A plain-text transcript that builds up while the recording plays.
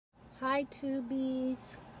Hi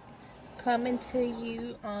Tubies, coming to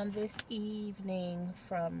you on this evening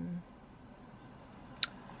from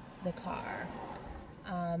the car.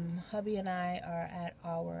 Hubby and I are at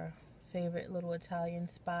our favorite little Italian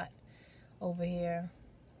spot over here.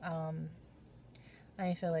 I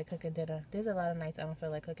ain't feel like cooking dinner. There's a lot of nights I don't feel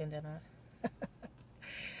like cooking dinner.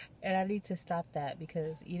 And I need to stop that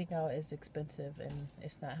because eating out is expensive and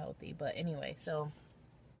it's not healthy. But anyway, so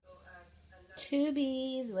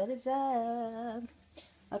Tubies, what is up?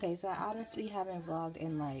 Okay, so I honestly haven't vlogged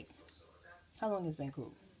in like, how long has been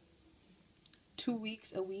cool? 2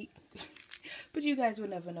 weeks, a week. But you guys will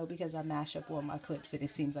never know because I mash up all my clips and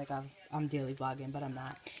it seems like I'm daily vlogging, but I'm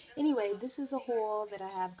not. Anyway, this is a haul that I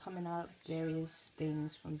have coming up. Various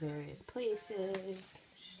things from various places.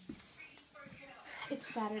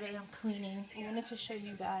 It's Saturday, I'm cleaning. I wanted to show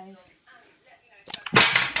you guys.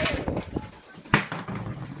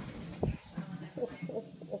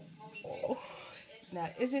 Now,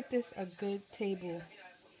 isn't this a good table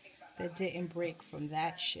that didn't break from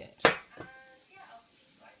that shit?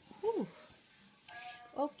 Whew.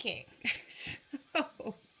 Okay,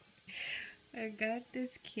 so I got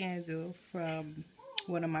this candle from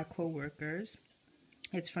one of my co-workers.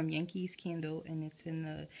 It's from Yankees Candle and it's in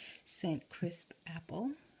the scent Crisp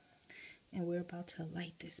Apple. And we're about to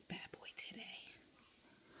light this bad boy today.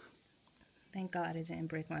 Thank God it didn't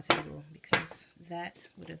break my table because that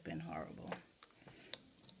would have been horrible.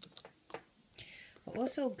 I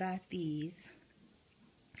also got these.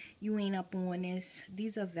 You ain't up on this.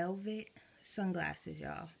 These are velvet sunglasses,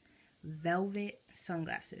 y'all. Velvet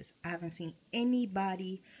sunglasses. I haven't seen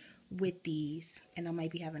anybody with these, and I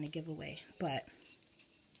might be having a giveaway, but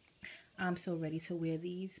I'm so ready to wear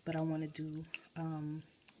these. But I want to do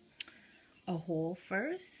a haul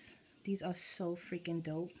first. These are so freaking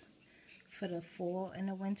dope for the fall and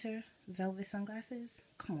the winter. Velvet sunglasses.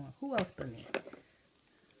 Come on, who else but me?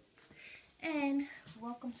 And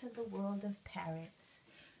welcome to the world of parrots,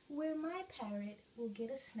 where my parrot will get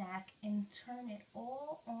a snack and turn it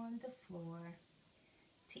all on the floor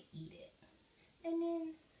to eat it, and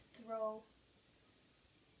then throw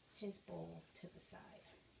his bowl to the side.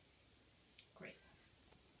 Great.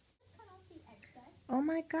 Oh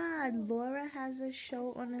my God, Laura has a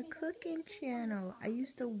show on a cooking channel. I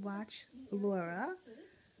used to watch Laura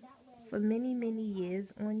for many, many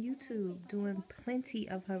years on YouTube, doing plenty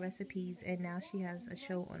of her recipes, and now she has a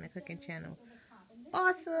show on a cooking channel.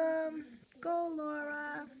 Awesome! Go,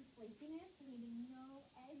 Laura!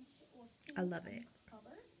 I love it.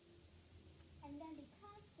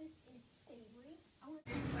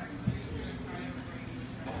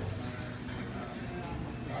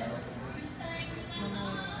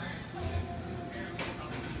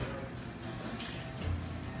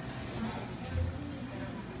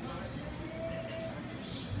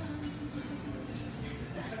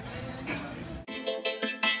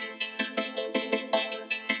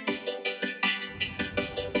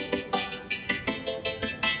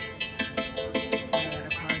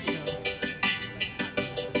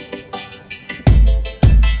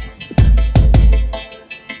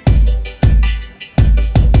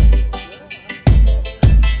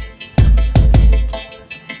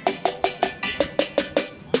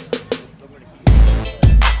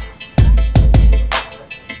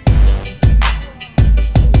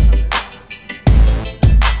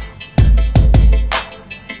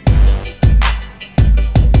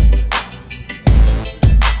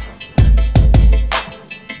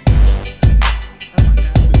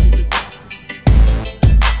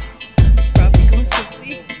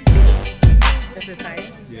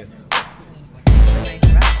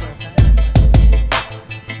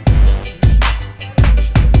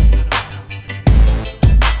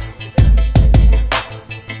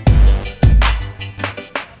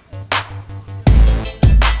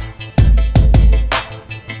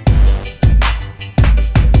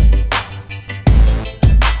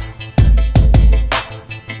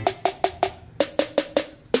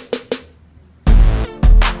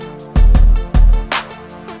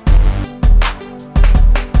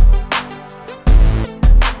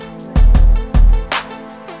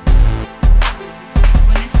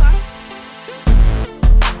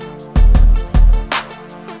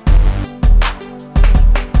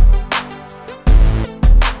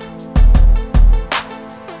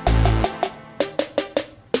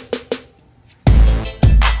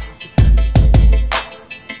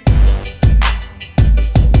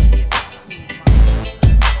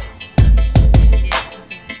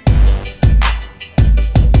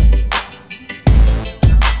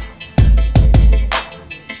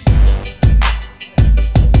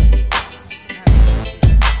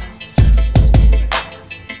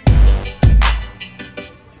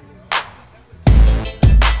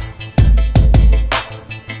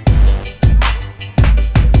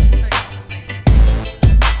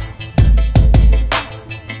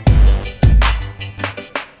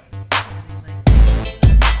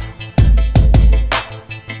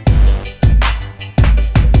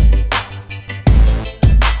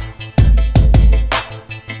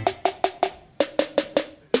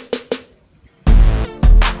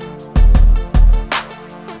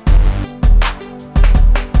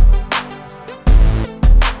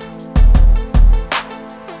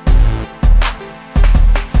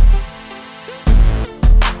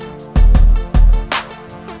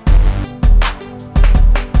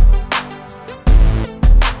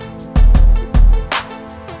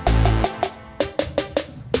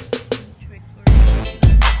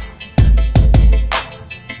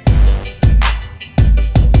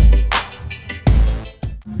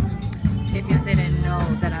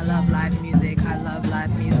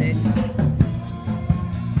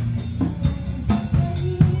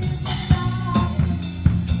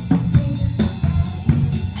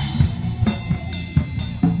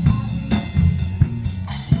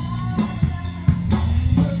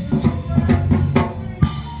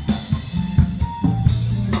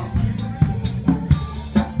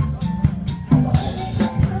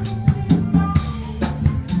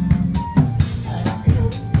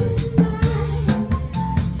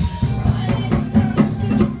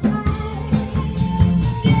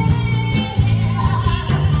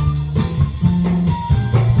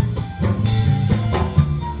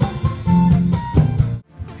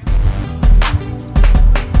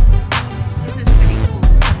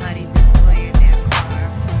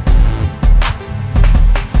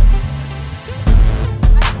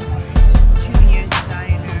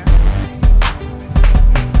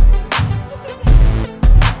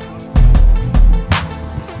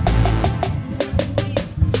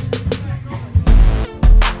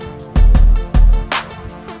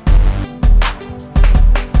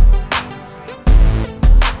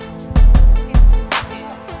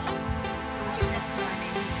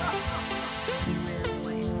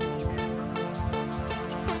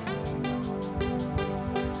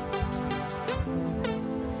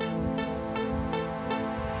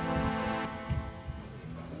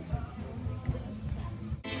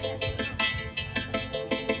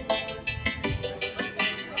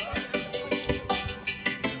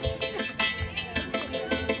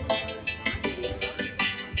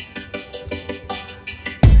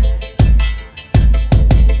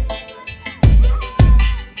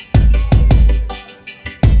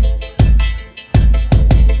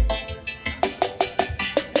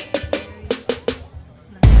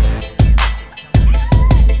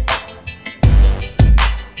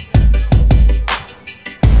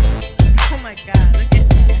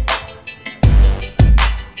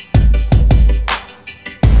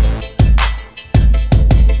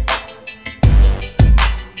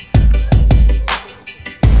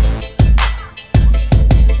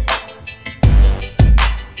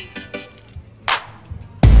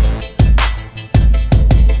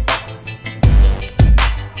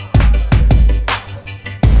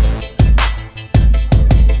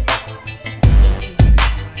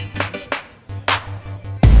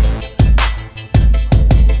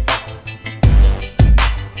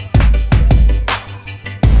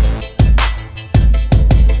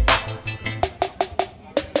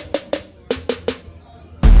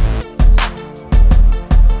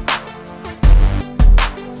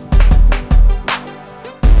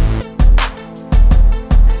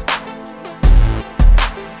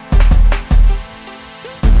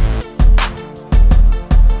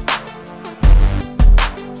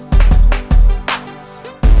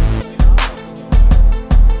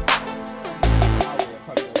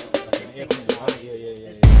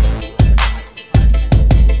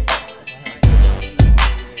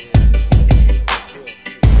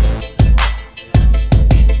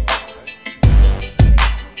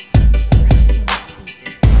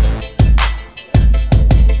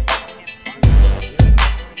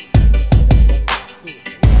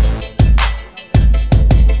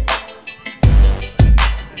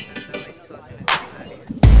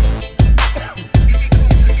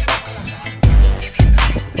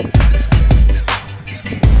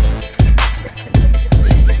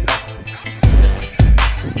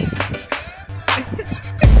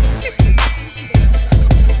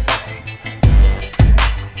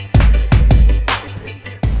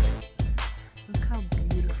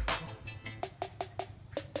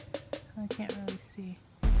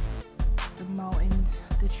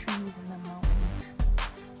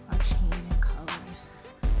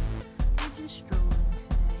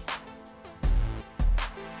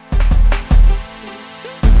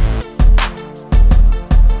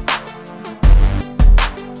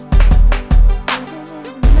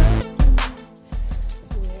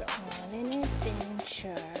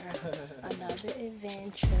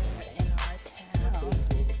 adventure in our town.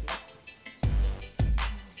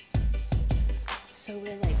 So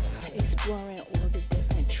we're like exploring all the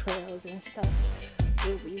different trails and stuff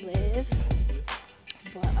where we live.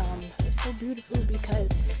 But it's so beautiful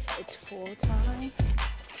because it's fall time.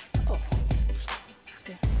 Oh,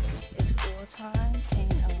 yeah. It's fall time,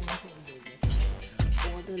 and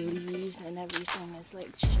all the leaves and everything is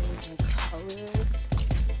like changing colors.